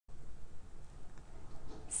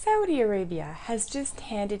Saudi Arabia has just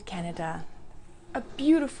handed Canada a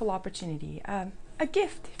beautiful opportunity, a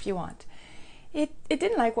gift if you want. It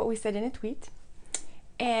didn't like what we said in a tweet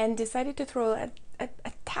and decided to throw a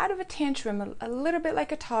tad of a tantrum, a little bit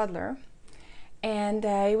like a toddler. And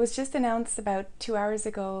it was just announced about 2 hours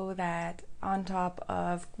ago that on top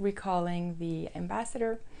of recalling the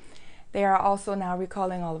ambassador, they are also now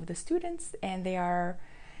recalling all of the students, and they are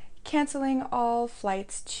canceling all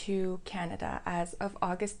flights to Canada as of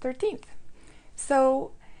August 13th.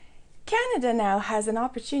 So Canada now has an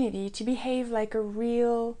opportunity to behave like a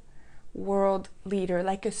real world leader,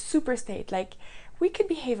 like a super state. Like we could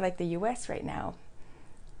behave like the US right now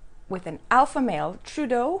with an alpha male,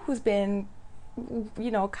 Trudeau, who's been,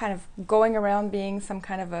 kind of going around being some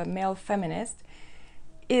kind of a male feminist,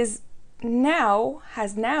 has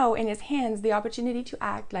now in his hands the opportunity to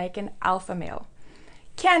act like an alpha male.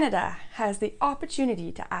 Canada has the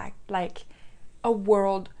opportunity to act like a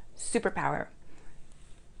world superpower.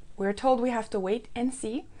 We're told we have to wait and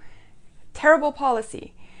see. Terrible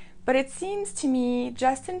policy. But it seems to me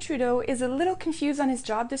Justin Trudeau is a little confused on his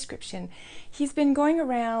job description. He's been going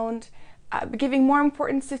around giving more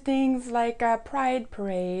importance to things like Pride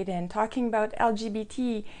Parade and talking about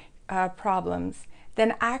LGBT problems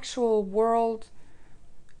than actual world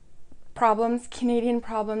problems, Canadian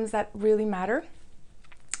problems that really matter.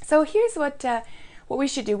 So here's what we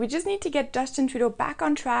should do. We just need to get Justin Trudeau back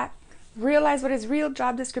on track, realize what his real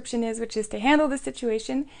job description is, which is to handle the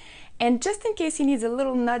situation. And just in case he needs a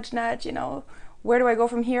little nudge, where do I go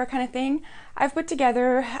from here kind of thing, I've put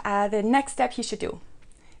together the next step he should do.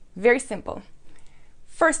 Very simple.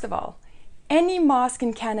 First of all, any mosque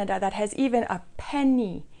in Canada that has even a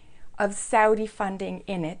penny of Saudi funding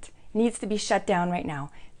in it needs to be shut down right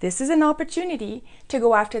now. This is an opportunity to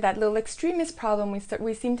go after that little extremist problem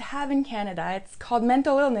we seem to have in Canada. It's called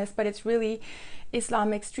mental illness, but it's really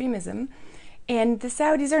Islamic extremism. And the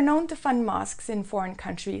Saudis are known to fund mosques in foreign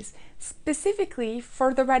countries, specifically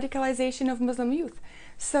for the radicalization of Muslim youth.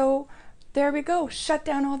 So there we go, shut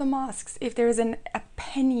down all the mosques. If there is a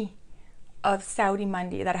penny of Saudi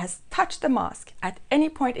money that has touched the mosque at any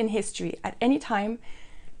point in history, at any time,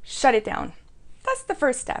 shut it down. That's the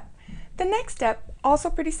first step. The next step,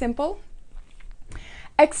 also pretty simple,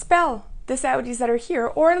 expel the Saudis that are here,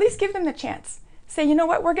 or at least give them the chance. Say, you know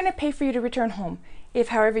what, we're going to pay for you to return home. If,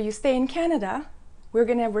 however, you stay in Canada, we're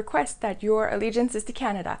going to request that your allegiance is to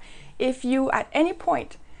Canada. If you, at any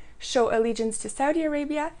point, show allegiance to Saudi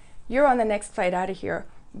Arabia, you're on the next flight out of here,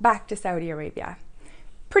 back to Saudi Arabia.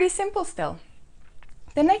 Pretty simple still.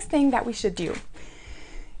 The next thing that we should do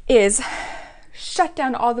is shut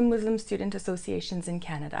down all the Muslim student associations in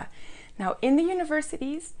Canada. Now, in the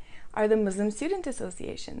universities are the Muslim student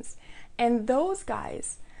associations, and those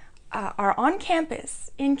guys are on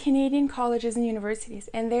campus in Canadian colleges and universities,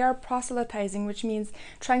 and they are proselytizing, which means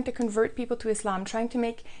trying to convert people to Islam, trying to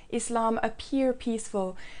make Islam appear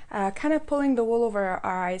peaceful, kind of pulling the wool over our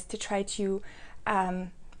eyes to try to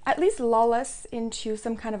at least lull us into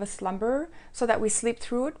some kind of a slumber so that we sleep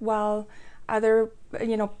through it, while other,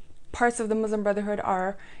 parts of the Muslim Brotherhood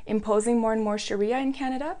are imposing more and more Sharia in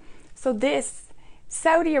Canada. So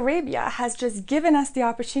Saudi Arabia has just given us the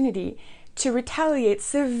opportunity to retaliate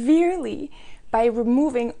severely by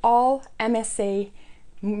removing all MSA,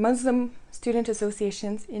 Muslim student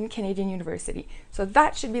associations in Canadian university. So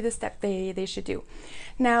that should be the step they should do.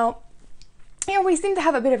 Now, we seem to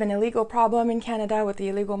have a bit of an illegal problem in Canada with the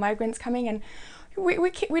illegal migrants coming, and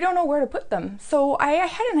we don't know where to put them. So I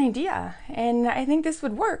had an idea, and I think this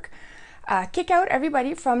would work. Kick out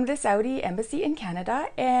everybody from the Saudi embassy in Canada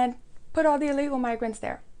and put all the illegal migrants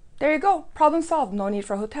there. There you go, problem solved. No need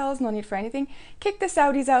for hotels, no need for anything. Kick the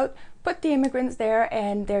Saudis out, put the immigrants there,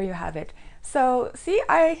 and there you have it. So see,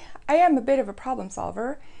 I am a bit of a problem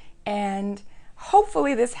solver, and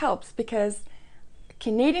hopefully this helps, because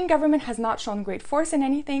Canadian government has not shown great force in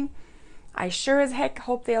anything. I sure as heck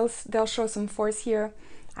hope they'll show some force here.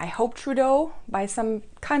 I hope Trudeau, by some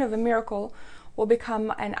kind of a miracle, will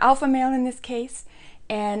become an alpha male in this case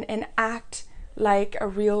and act like a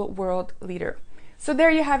real world leader. So there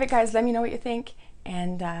you have it, guys. Let me know what you think,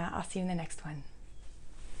 and I'll see you in the next one.